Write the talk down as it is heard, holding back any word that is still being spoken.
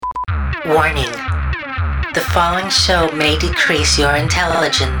Warning. The following show may decrease your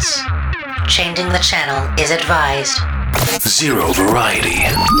intelligence. Changing the channel is advised. Zero variety.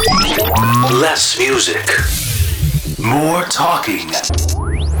 Less music. More talking.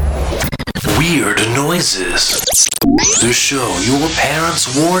 Weird noises. The show your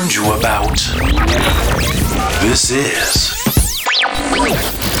parents warned you about. This is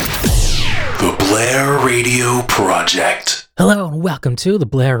the Blair Radio Project. Hello and welcome to the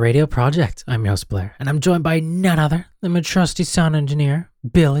Blair Radio Project. I'm your host Blair, and I'm joined by none other than my trusty sound engineer,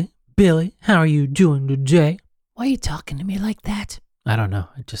 Billy. Billy, how are you doing today? Why are you talking to me like that? I don't know.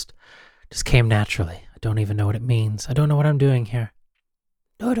 It just came naturally. I don't even know what it means. I don't know what I'm doing here.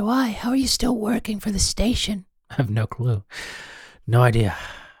 Nor do I. How are you still working for the station? I have no clue. No idea.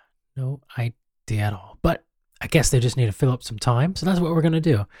 No idea at all. But I guess they just need to fill up some time, so that's what we're going to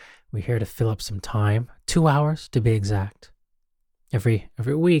do. We're here to fill up some time. 2 hours to be exact. Every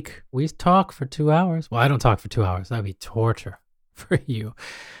week, we talk for 2 hours. Well, I don't talk for 2 hours. That'd be torture for you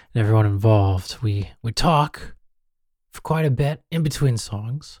and everyone involved. We talk for quite a bit in between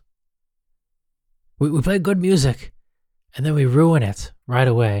songs. We play good music, and then we ruin it right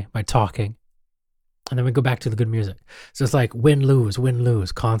away by talking. And then we go back to the good music. So it's like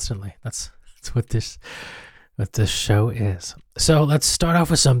win-lose constantly. That's what this show is. So let's start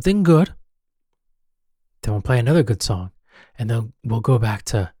off with something good. Then we'll play another good song. And then we'll go back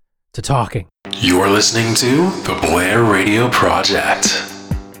to talking. You're listening to the Blair Radio Project.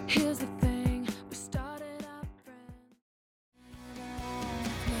 Here's the thing, we started out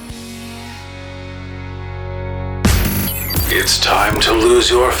It's time to lose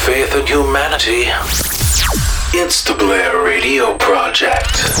your faith in humanity. It's the Blair Radio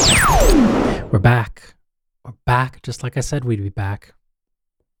Project. We're back. We're back, just like I said we'd be back.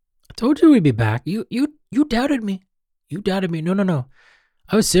 I told you we'd be back. You doubted me. You doubted me. No.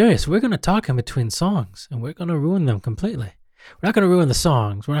 I was serious. We're going to talk in between songs, and we're going to ruin them completely. We're not going to ruin the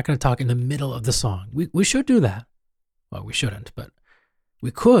songs. We're not going to talk in the middle of the song. We should do that. Well, we shouldn't, but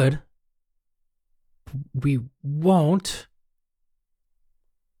we could. We won't.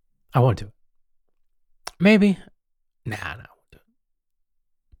 I won't do it. Maybe. Nah, I won't do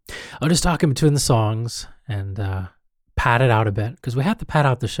it. I'll just talk in between the songs and pad it out a bit, because we have to pad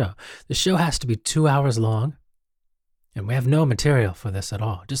out the show. The show has to be 2 hours long. And we have no material for this at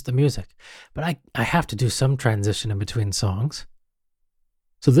all, just the music. But I have to do some transition in between songs.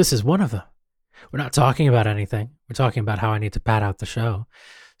 So this is one of them. We're not talking about anything. We're talking about how I need to pad out the show.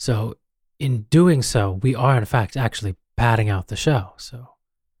 So in doing so, we are in fact actually padding out the show. So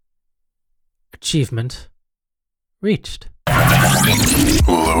achievement reached.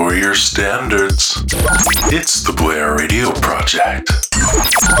 Lower your standards. It's the Blair Radio Project.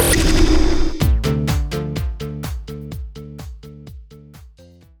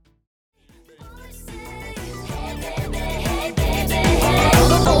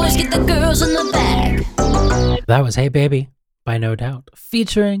 boys get the girls in the back. That was Hey Baby by No Doubt,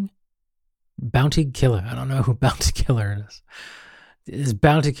 featuring Bounty Killer. I don't know who Bounty Killer is. Is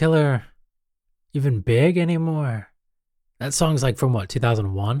Bounty Killer even big anymore? That song's like from what,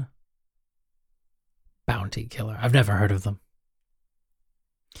 2001? Bounty Killer. I've never heard of them.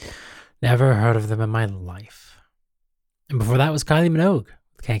 Never heard of them in my life. And before that was Kylie Minogue.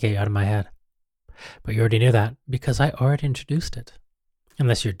 Can't get you out of my head. But you already knew that because I already introduced it.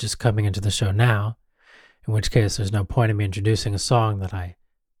 Unless you're just coming into the show now, in which case there's no point in me introducing a song that I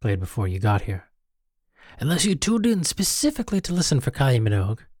played before you got here. Unless you tuned in specifically to listen for Kylie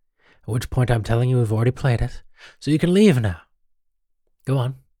Minogue, at which point I'm telling you we've already played it, so you can leave now. Go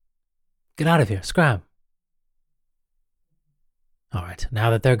on. Get out of here. Scram. All right, now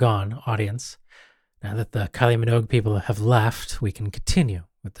that they're gone, audience, now that the Kylie Minogue people have left, we can continue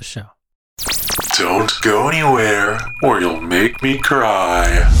with the show. Don't go anywhere, or you'll make me cry.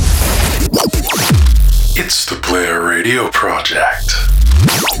 It's the Blair Radio Project.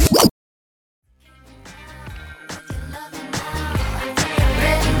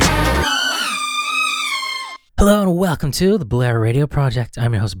 Hello and welcome to the Blair Radio Project.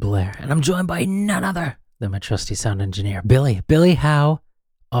 I'm your host Blair, and I'm joined by none other than my trusty sound engineer, Billy. Billy, how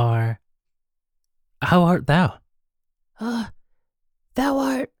art thou? Thou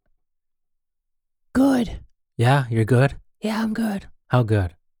art good. Yeah, you're good? Yeah, I'm good. How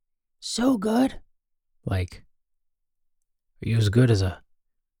good? So good. Like, are you as good as a...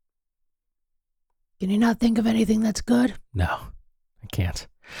 Can you not think of anything that's good? No, I can't.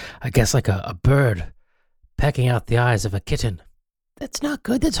 I guess like a bird pecking out the eyes of a kitten. That's not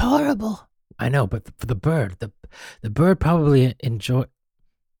good. That's horrible. I know, but for the bird, the bird probably enjoy...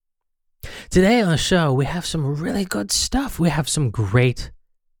 Today on the show, we have some really good stuff. We have some great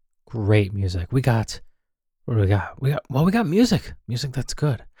great music. What do we got? We got music. Music that's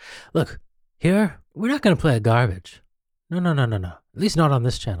good. Look, here, we're not going to play garbage. No. At least not on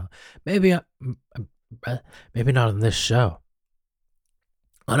this channel. Maybe not on this show.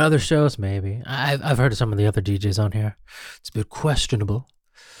 On other shows, maybe. I've heard of some of the other DJs on here. It's a bit questionable.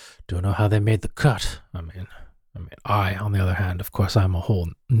 Don't know how they made the cut. I mean, on the other hand, of course, I'm a whole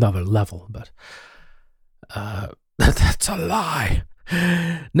nother level, but that's a lie.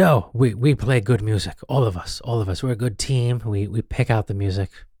 No, we play good music. All of us. We're a good team. We pick out the music.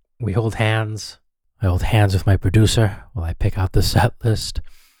 We hold hands. I hold hands with my producer while I pick out the set list.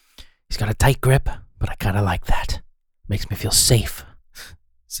 He's got a tight grip, but I kind of like that. Makes me feel safe.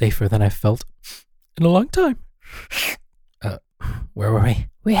 Safer than I've felt in a long time. Where were we?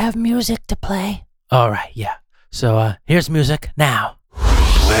 We have music to play. All right, yeah. So here's music now.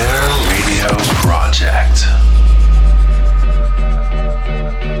 Blair Radio Project.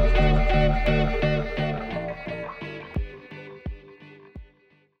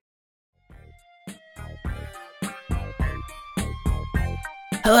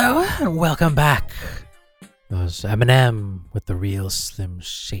 Hello and welcome back. That was Eminem with the real Slim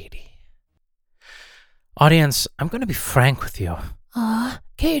Shady. Audience, I'm going to be frank with you.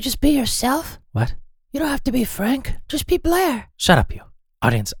 Can't you just be yourself? What? You don't have to be Frank. Just be Blair. Shut up, you.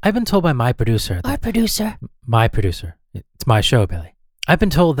 Audience, I've been told by my producer Our producer. My producer. It's my show, Billy. I've been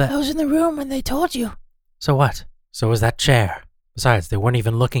told that... I was in the room when they told you. So what? So was that chair. Besides, they weren't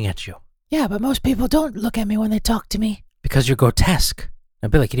even looking at you. Yeah, but most people don't look at me when they talk to me. Because you're grotesque. Now,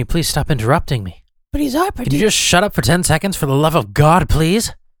 Billy, can you please stop interrupting me? But he's our Can producer. you just shut up for 10 seconds for the love of God,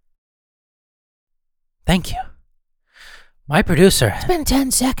 please? Thank you. My producer... It's been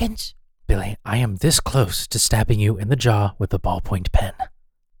 10 seconds. Billy, I am this close to stabbing you in the jaw with a ballpoint pen.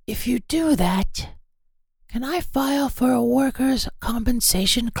 If you do that, can I file for a workers'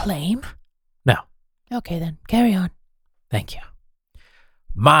 compensation claim? No. Okay then, carry on. Thank you.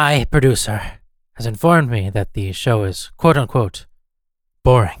 My producer has informed me that the show is quote-unquote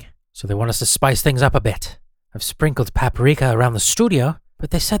boring, so they want us to spice things up a bit. I've sprinkled paprika around the studio,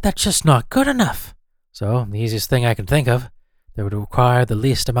 but they said that's just not good enough. So the easiest thing I can think of that would require the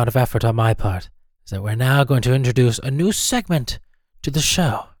least amount of effort on my part is that we're now going to introduce a new segment to the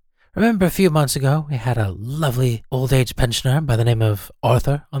show. Remember a few months ago we had a lovely old-age pensioner by the name of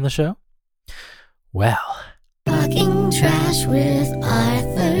Arthur on the show? Well... Talking trash with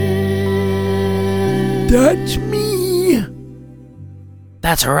Arthur. That's me!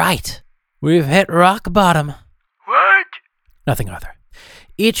 That's right. We've hit rock bottom. What? Nothing, Arthur.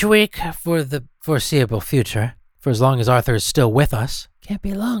 Each week for the foreseeable future, for as long as Arthur is still with us, Can't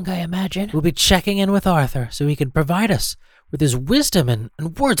be long, I imagine. we'll be checking in with Arthur so he can provide us with his wisdom and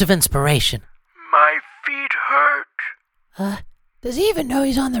words of inspiration. My feet hurt. Does he even know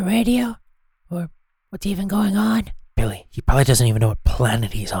he's on the radio? Or what's even going on? Billy, he probably doesn't even know what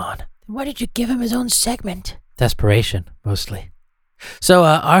planet he's on. Then why did you give him his own segment? Desperation, mostly. So,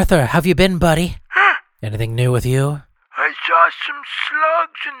 Arthur, how have you been, buddy? Anything new with you? I saw some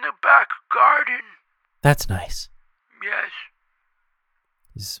slugs in the back garden. That's nice.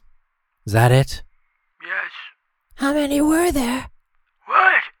 Yes, Is that it? yes. How many were there?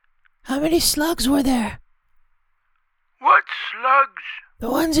 What? How many slugs were there? What slugs? The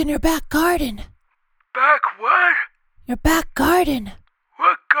ones in your back garden. Back what? Your back garden.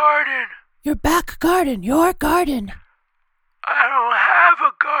 What garden? Your back garden. Your garden. I don't have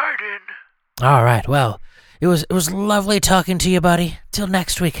a garden. All right, well, it was lovely talking to you, buddy. Till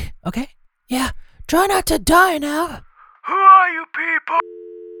next week, okay? Yeah, try not to die now. Who are you people?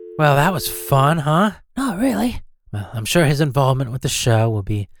 Well, that was fun, huh? Not really. Well, I'm sure his involvement with the show will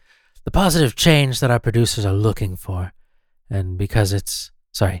be the positive change that our producers are looking for. And because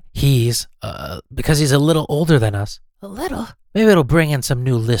he's a little older than us, A little? maybe it'll bring in some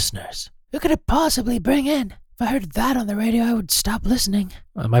new listeners. Who could it possibly bring in? If I heard that on the radio, I would stop listening.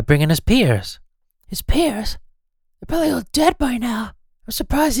 Well, it might bring in his peers. His peers? They're probably all dead by now. I'm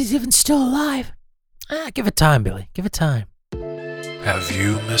surprised he's even still alive. Give it time, Billy. Give it time. Have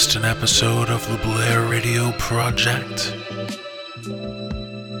you missed an episode of the Blair Radio Project?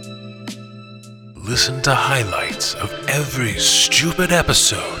 Listen to highlights of every stupid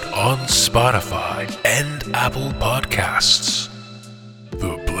episode on Spotify and Apple Podcasts.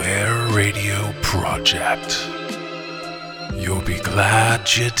 The Blair Radio Project. You'll be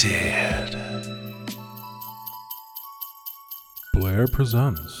glad you did. Blair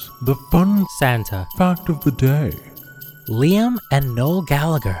presents the fun Santa. fact of the day. Liam and Noel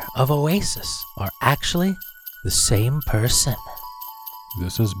Gallagher of Oasis are actually the same person.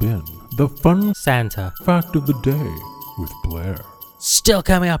 This has been the fun Santa. fact of the day with Blair. Still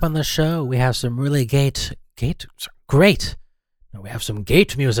coming up on the show, we have some really great. No, we have some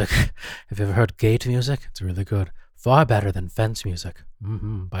gate music. Have you ever heard gate music? It's really good. Far better than fence music.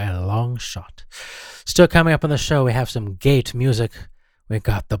 By a long shot. Still coming up on the show, we have some gate music. We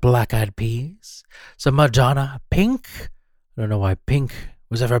got the Black Eyed Peas, some Madonna, Pink. I don't know why Pink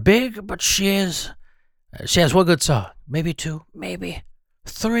was ever big, but she is. She has one good song. Maybe two, maybe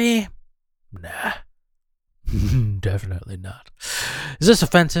three. Nah. Definitely not. Is this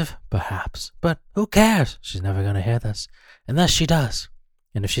offensive? Perhaps. But who cares? She's never going to hear this. Unless she does.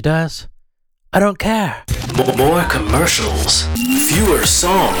 And if she does, I don't care. More commercials, fewer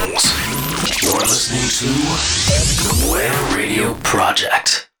songs. You're listening to the Blair Radio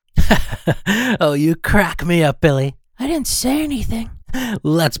Project. Oh, you crack me up, Billy. I didn't say anything.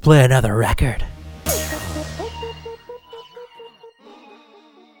 Let's play another record.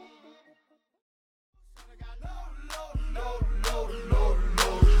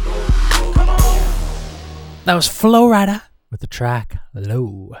 That was Flow Rider with the track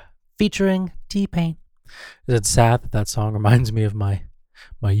Low, featuring T-Pain. Is it sad that that song reminds me of my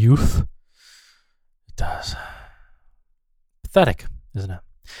youth? It does. Pathetic, isn't it?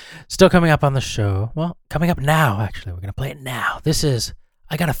 Still coming up on the show. Well, coming up now, actually. We're going to play it now. This is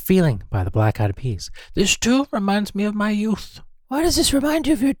I Got a Feeling by the Black Eyed Peas. This too reminds me of my youth. Why does this remind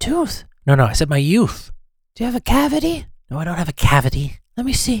you of your tooth? No, I said my youth. Do you have a cavity? No, I don't have a cavity. Let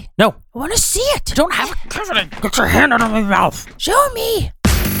me see. No. I want to see it. I don't have a cavity. Get your hand out of my mouth. Show me.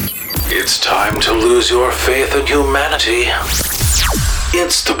 It's time to lose your faith in humanity.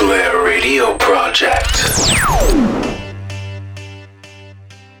 It's the Blair Radio Project.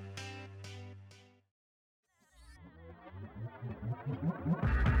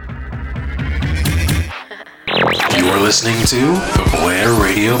 You're listening to the Blair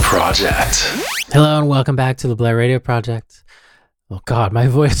Radio Project. Hello and welcome back to the Blair Radio Project. Oh God, my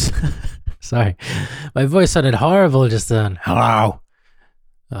voice. Sorry, my voice sounded horrible just then. Hello.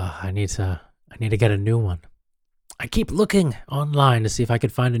 I need to get a new one. I keep looking online to see if I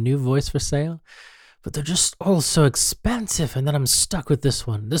could find a new voice for sale, but they're just all so expensive, and then I'm stuck with this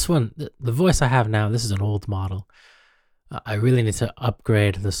one. This one, the voice I have now, this is an old model. I really need to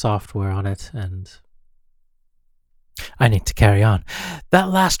upgrade the software on it, and I need to carry on. That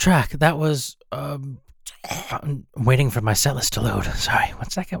last track, that was I'm waiting for my set list to load. Sorry,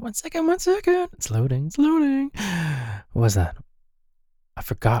 one second. It's loading. What was that? I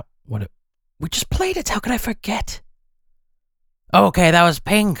forgot what it... We just played it. How could I forget? Oh, okay, that was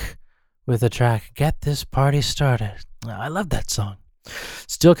Pink with the track Get This Party Started. I love that song.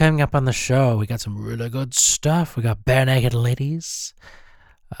 Still coming up on the show, we got some really good stuff. We got Bare Naked Ladies,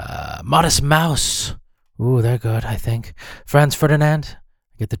 Modest Mouse. Ooh, they're good, I think. Franz Ferdinand.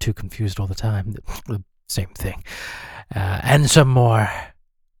 I get the two confused all the time. Same thing. And some more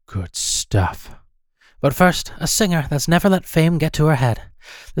good stuff. But first, a singer that's never let fame get to her head.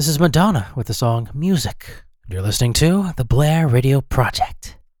 This is Madonna with the song Music. You're listening to the Blair Radio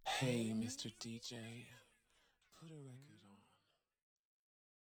Project. Hey, Mr. DJ, put a record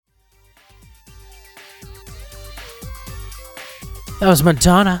on. That was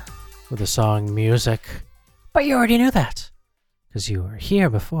Madonna with the song Music. But you already knew that, because you were here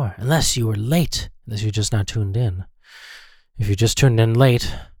before, unless you were late, unless you just now tuned in. If you just tuned in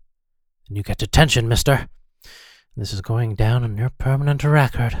late, then you get detention, mister. This is going down on your permanent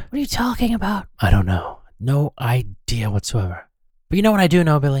record. What are you talking about? I don't know. No idea whatsoever. But you know what I do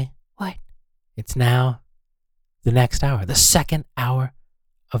know, Billy? What? It's now the next hour, the second hour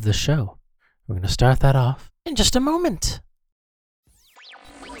of the show. We're going to start that off in just a moment.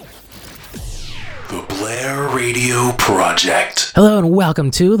 The Blair Radio Project. Hello and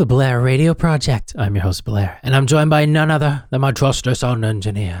welcome to the Blair Radio Project. I'm your host, Blair, and I'm joined by none other than my trusted sound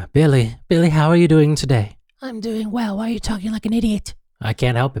engineer, Billy. Billy, how are you doing today? I'm doing well. Why are you talking like an idiot? I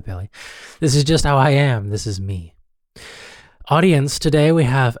can't help it, Billy. This is just how I am. This is me. Audience, today we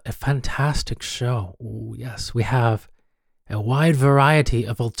have a fantastic show. Ooh, yes, we have a wide variety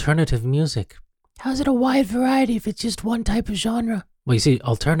of alternative music. How's it a wide variety if it's just one type of genre? Well, you see,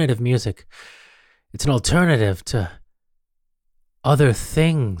 alternative music, it's an alternative to other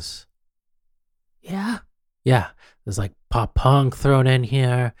things. Yeah? Yeah, there's like pop punk thrown in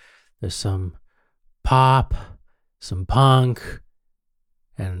here. There's some pop, some punk,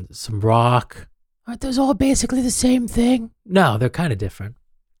 and some rock. Aren't those all basically the same thing? No, they're kind of different.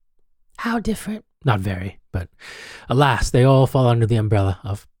 How different? Not very, but alas, they all fall under the umbrella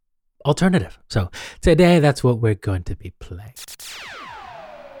of alternative. So today, that's what we're going to be playing.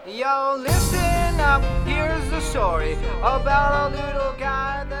 Yo, listen up, here's the story about a little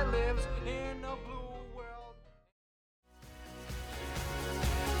guy that lives in a blue world.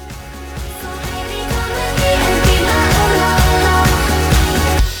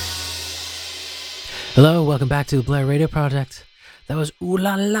 Hello, welcome back to the Blair Radio Project. That was Ooh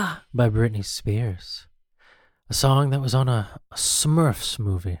La La by Britney Spears. A song that was on a Smurfs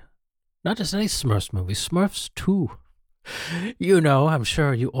movie. Not just any Smurfs movie, Smurfs 2. You know, I'm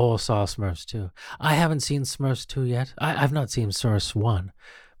sure you all saw Smurfs 2. I haven't seen Smurfs 2 yet. I've not seen Smurfs 1.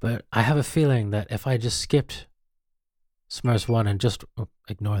 But I have a feeling that if I just skipped Smurfs 1 and just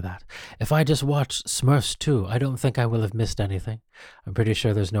ignore that. If I just watched Smurfs 2, I don't think I will have missed anything. I'm pretty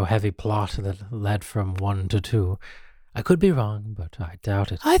sure there's no heavy plot that led from 1 to 2. I could be wrong, but I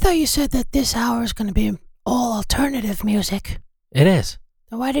doubt it. I thought you said that this hour is going to be all alternative music. It is.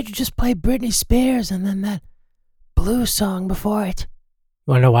 Then why did you just play Britney Spears and then that blues song before it?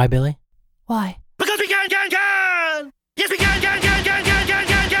 You want to know why, Billy? Why? Because we can! Yes, we can!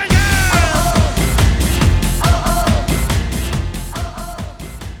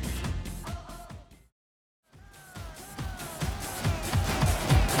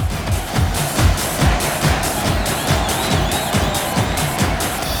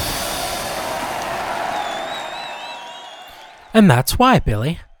 And that's why,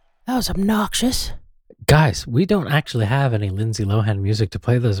 Billy. That was obnoxious. Guys, we don't actually have any Lindsay Lohan music to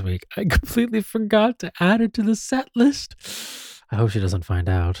play this week. I completely forgot to add it to the set list. I hope she doesn't find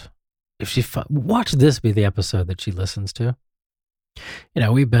out. If she watch this be the episode that she listens to. You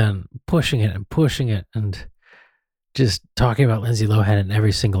know, we've been pushing it and just talking about Lindsay Lohan in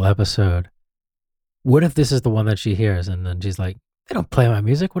every single episode. What if this is the one that she hears and then she's like, they don't play my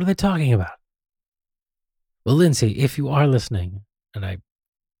music. What are they talking about? Well, Lindsay, if you are listening, and I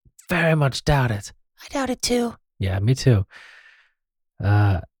very much doubt it. I doubt it too. Yeah, me too.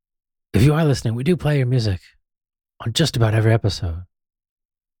 If you are listening, we do play your music on just about every episode.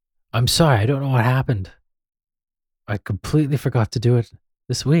 I'm sorry, I don't know what happened. I completely forgot to do it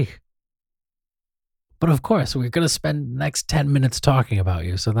this week. But of course, we're going to spend the next 10 minutes talking about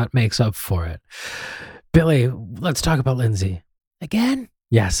you, so that makes up for it. Billy, let's talk about Lindsay. Again?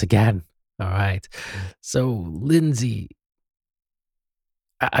 Yes, again. All right. So, Lindsay,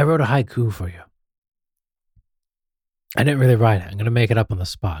 I wrote a haiku for you. I didn't really write it. I'm going to make it up on the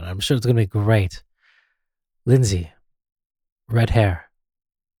spot. I'm sure it's going to be great. Lindsay, red hair.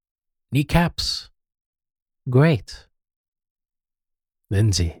 Kneecaps, great.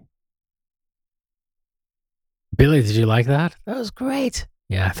 Lindsay. Billy, did you like that? That was great.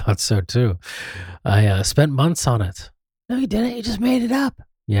 Yeah, I thought so too. I spent months on it. No, you didn't. You just made it up.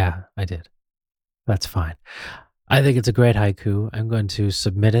 Yeah, I did. That's fine. I think it's a great haiku. I'm going to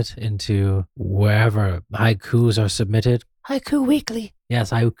submit it into wherever haikus are submitted. Haiku Weekly.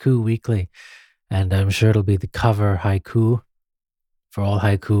 Yes, Haiku Weekly. And I'm sure it'll be the cover haiku for all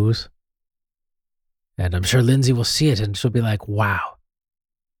haikus. And I'm sure Lindsay will see it and she'll be like, wow,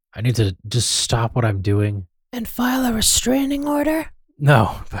 I need to just stop what I'm doing. And file a restraining order?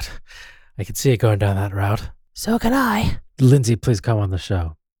 No, but I can see it going down that route. So can I. Lindsay, please come on the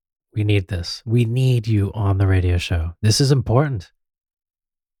show. We need this. We need you on the radio show. This is important.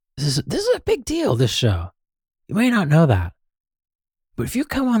 This is a big deal, this show. You may not know that. But if you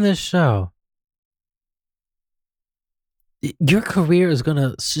come on this show, your career is going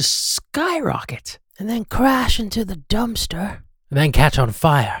to just skyrocket. And then crash into the dumpster. And then catch on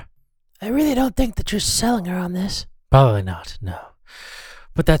fire. I really don't think that you're selling her on this. Probably not, no.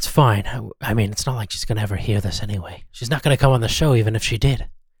 But that's fine. I mean, it's not like she's going to ever hear this anyway. She's not going to come on the show even if she did.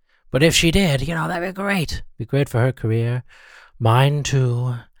 But if she did, you know, that'd be great. Be great for her career. Mine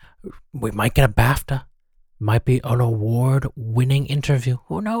too. We might get a BAFTA. Might be an award-winning interview.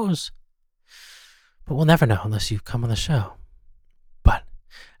 Who knows? But we'll never know unless you come on the show. But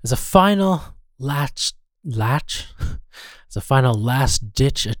as a final last-ditch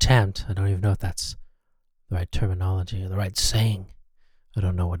attempt, I don't even know if that's the right terminology or the right saying. I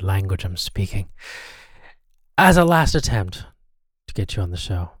don't know what language I'm speaking. As a last attempt to get you on the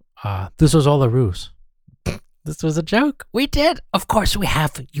show, this was all a ruse. This was a joke. We did. Of course, we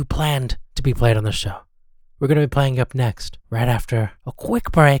have you planned to be played on the show. We're going to be playing up next, right after a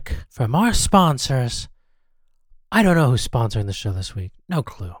quick break from our sponsors. I don't know who's sponsoring the show this week. No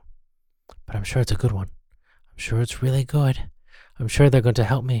clue. But I'm sure it's a good one. I'm sure it's really good. I'm sure they're going to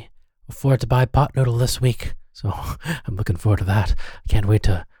help me afford to buy pot noodle this week. So I'm looking forward to that. I can't wait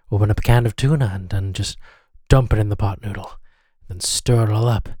to open up a can of tuna and then just dump it in the pot noodle. Then stir it all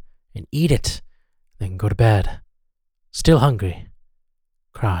up and eat it. Then go to bed. Still hungry.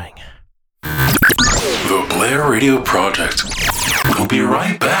 Crying. The Blair Radio Project will be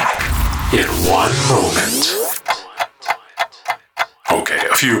right back in one moment. Okay,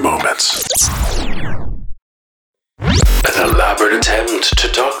 a few moments. An elaborate attempt to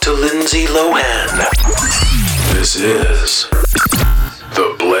talk to Lindsay Lohan. This is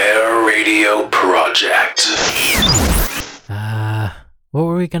the Blair Radio Project. Project. What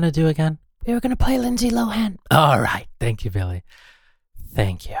were we going to do again? We were going to play Lindsay Lohan. All right. Thank you, Billy.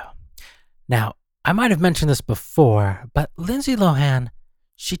 Thank you. Now, I might have mentioned this before, but Lindsay Lohan,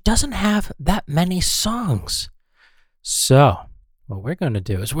 she doesn't have that many songs. So, what we're going to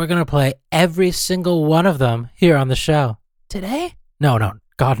do is we're going to play every single one of them here on the show. Today? No,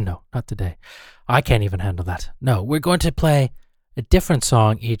 God, no, not today. I can't even handle that. No, we're going to play a different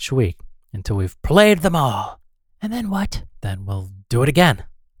song each week until we've played them all. And then what? Then we'll do it again.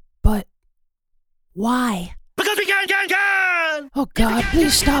 But why? Because we can! Oh God,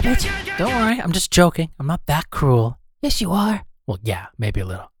 please stop it. Don't worry, I'm just joking. I'm not that cruel. Yes, you are. Well, yeah, maybe a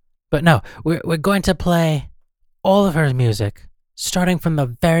little. But no, we're going to play all of her music starting from the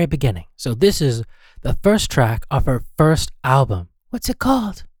very beginning. So this is the first track of her first album. What's it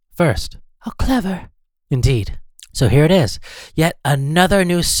called? First. How clever. Indeed. So here it is. Yet another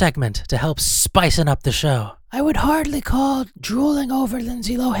new segment to help spicing up the show. I would hardly call drooling over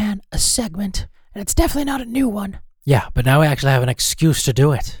Lindsay Lohan a segment, and it's definitely not a new one. Yeah, but now we actually have an excuse to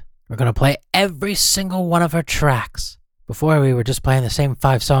do it. We're going to play every single one of her tracks. Before we were just playing the same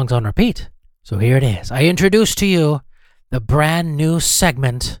 5 songs on repeat. So here it is. I introduce to you the brand new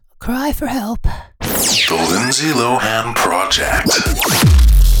segment, Cry for Help. The Lindsay Lohan Project.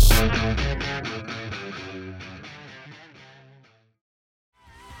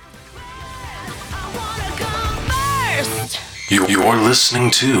 You're listening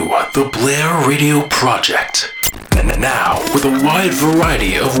to the Blair Radio Project. And now, with a wide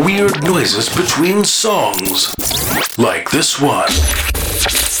variety of weird noises between songs. Like this one.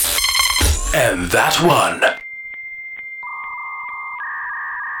 And that one.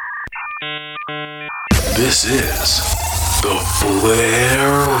 This is the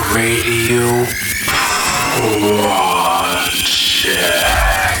Blair Radio Project.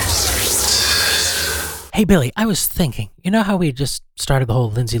 Hey, Billy, I was thinking, you know how we just started the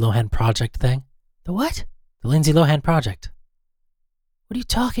whole Lindsay Lohan Project thing? The what? The Lindsay Lohan Project. What are you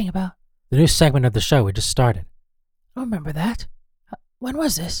talking about? The new segment of the show we just started. I don't remember that. When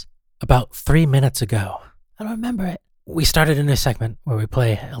was this? About 3 minutes ago. I don't remember it. We started a new segment where we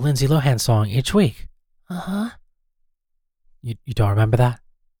play a Lindsay Lohan song each week. Uh-huh. You don't remember that?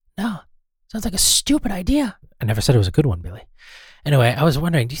 No. Sounds like a stupid idea. I never said it was a good one, Billy. Anyway, I was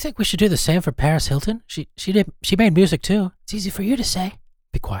wondering, do you think we should do the same for Paris Hilton? She made music too. It's easy for you to say.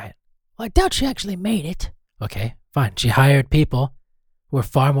 Be quiet. Well, I doubt she actually made it. Okay, fine. She hired people who are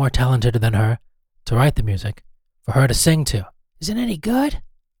far more talented than her to write the music for her to sing to. Is it any good?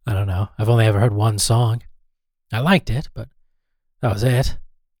 I don't know. I've only ever heard one song. I liked it, but that was it.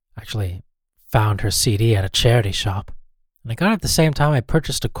 I actually found her CD at a charity shop, and I got it at the same time I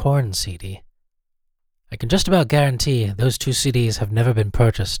purchased a Korn CD. I can just about guarantee those 2 CDs have never been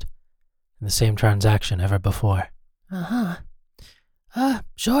purchased in the same transaction ever before. Uh-huh.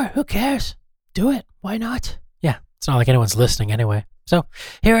 Sure, who cares? Do it. Why not? Yeah, it's not like anyone's listening anyway. So,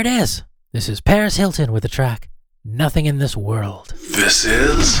 here it is. This is Paris Hilton with the track, Nothing in This World. This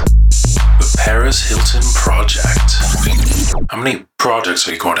is the Paris Hilton Project. How many projects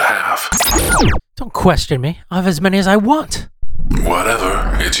are you going to have? Don't question me. I'll have as many as I want.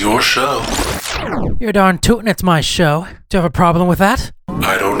 Whatever. It's your show. You're darn tootin', it's my show. Do you have a problem with that?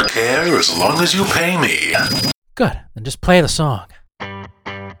 I don't care as long as you pay me. Good. Then just play the song.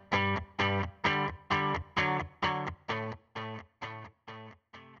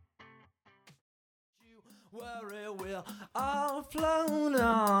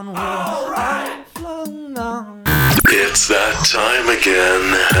 It's that time again.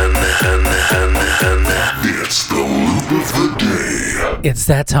 It's the loop of the day. It's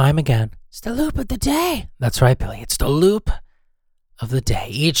that time again. It's the loop of the day. That's right, Billy. It's the loop of the day.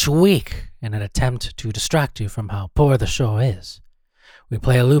 Each week, in an attempt to distract you from how poor the show is, we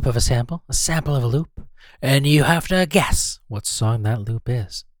play a loop of a sample of a loop, and you have to guess what song that loop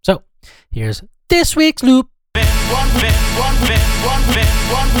is. So, here's this week's loop.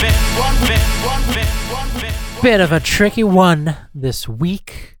 Bit of a tricky one this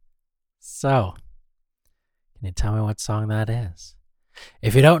week. So, can you tell me what song that is?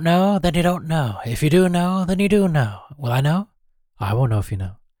 If you don't know, then you don't know. If you do know, then you do know. Will I know? I won't know if you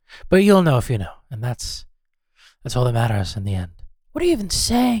know. But you'll know if you know. And that's all that matters in the end. What are you even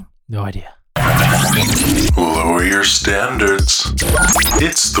saying? No idea. Lower your standards.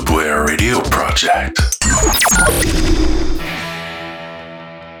 It's the Blair Radio Project.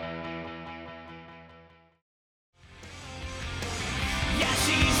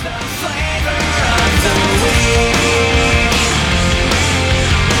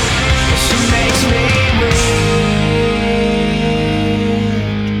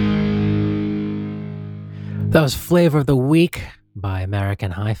 That was Flavor of the Week by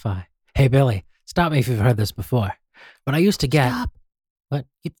American Hi-Fi. Hey, Billy, stop me if you've heard this before. But I used to get... Stop. What?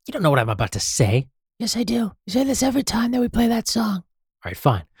 You don't know what I'm about to say? Yes, I do. You say this every time that we play that song. All right,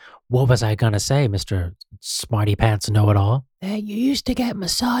 fine. What was I going to say, Mr. Smarty Pants Know-It-All? That you used to get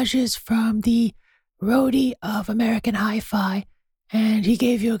massages from the roadie of American Hi-Fi, and he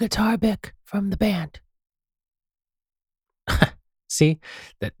gave you a guitar pick from the band. See?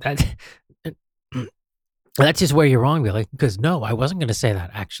 That's just where you're wrong, Billy. Because no, I wasn't going to say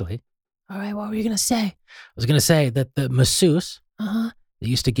that, actually. All right, what were you going to say? I was going to say that the masseuse that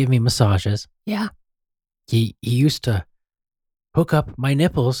used to give me massages, Yeah. he used to hook up my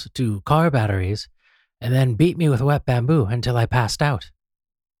nipples to car batteries and then beat me with wet bamboo until I passed out.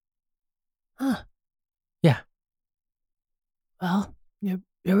 Huh. Yeah. Well, you're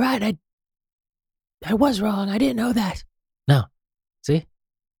right. I was wrong. I didn't know that. No. See?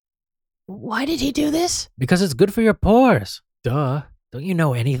 Why did he do this? Because it's good for your pores. Duh. Don't you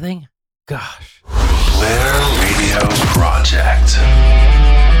know anything? Gosh. Blair Radio Project.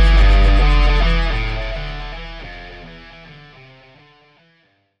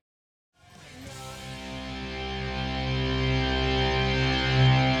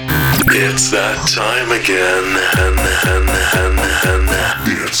 It's that time again.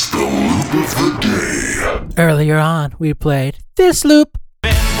 It's the loop of the day. Earlier on, we played this loop.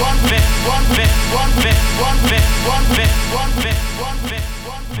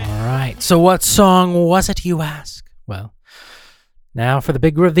 Alright, so what song was it, you ask? Well, now for the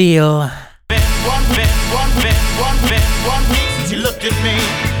big reveal. Since you looked at me,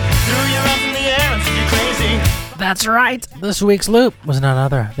 threw your arms in the air and said you're crazy. That's right. This week's loop was none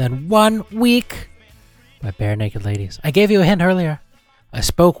other than 1 Week by Bare Naked Ladies. I gave you a hint earlier. I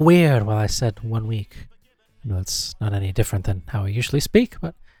spoke weird while I said 1 week. No, it's not any different than how I usually speak,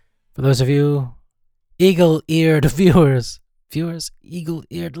 but for those of you eagle-eared viewers,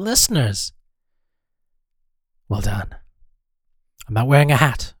 eagle-eared listeners, well done. I'm not wearing a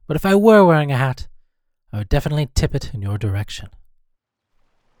hat, but if I were wearing a hat, I would definitely tip it in your direction.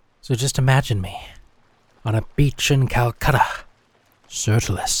 So just imagine me on a beach in Calcutta,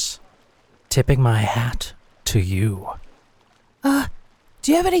 shirtless, tipping my hat to you.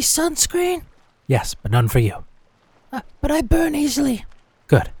 Do you have any sunscreen? Yes, but none for you. But I burn easily.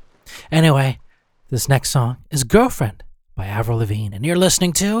 Good. Anyway, this next song is Girlfriend by Avril Lavigne, and you're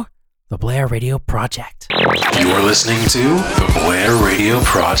listening to The Blair Radio Project. You're listening to The Blair Radio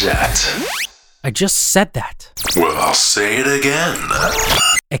Project. I just said that. Well, I'll say it again.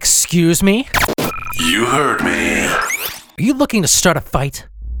 Excuse me? You heard me. Are you looking to start a fight?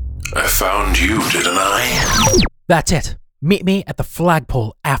 I found you, didn't I? That's it. Meet me at the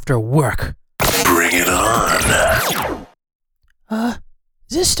flagpole after work. Bring it on.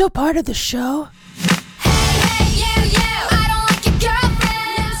 Is this still part of the show?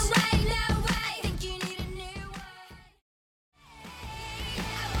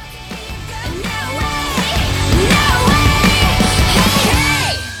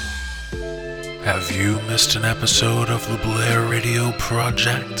 Have you missed an episode of the Blair Radio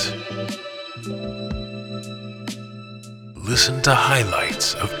Project? Listen to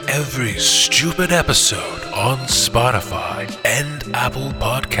highlights of every stupid episode on Spotify and Apple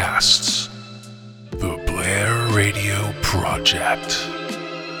Podcasts. The Blair Radio Project.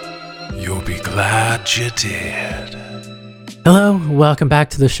 You'll be glad you did. Hello, welcome back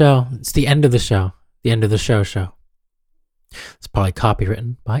to the show. It's the end of the show. The end of the show. It's probably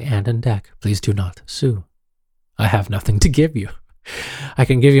copywritten by and Deck. Please do not sue. I have nothing to give you. I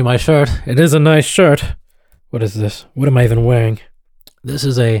can give you my shirt. It is a nice shirt. What is this? What am I even wearing? This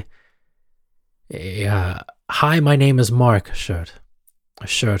is a Hi, my name is Mark shirt. A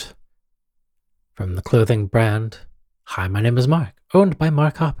shirt from the clothing brand Hi, my name is Mark, owned by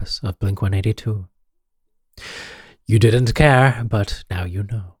Mark Hoppus of Blink-182. You didn't care, but now you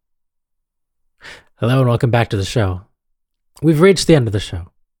know. Hello and welcome back to the show. We've reached the end of the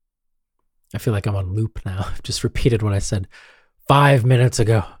show. I feel like I'm on loop now. I've just repeated what I said 5 minutes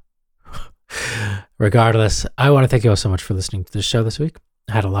ago. Regardless, I want to thank you all so much for listening to this show this week.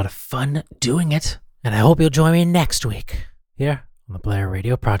 I had a lot of fun doing it, and I hope you'll join me next week here on the Blair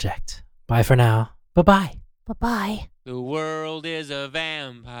Radio Project. Bye for now. Bye-bye. Bye-bye. The world is a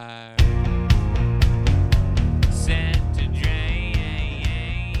vampire.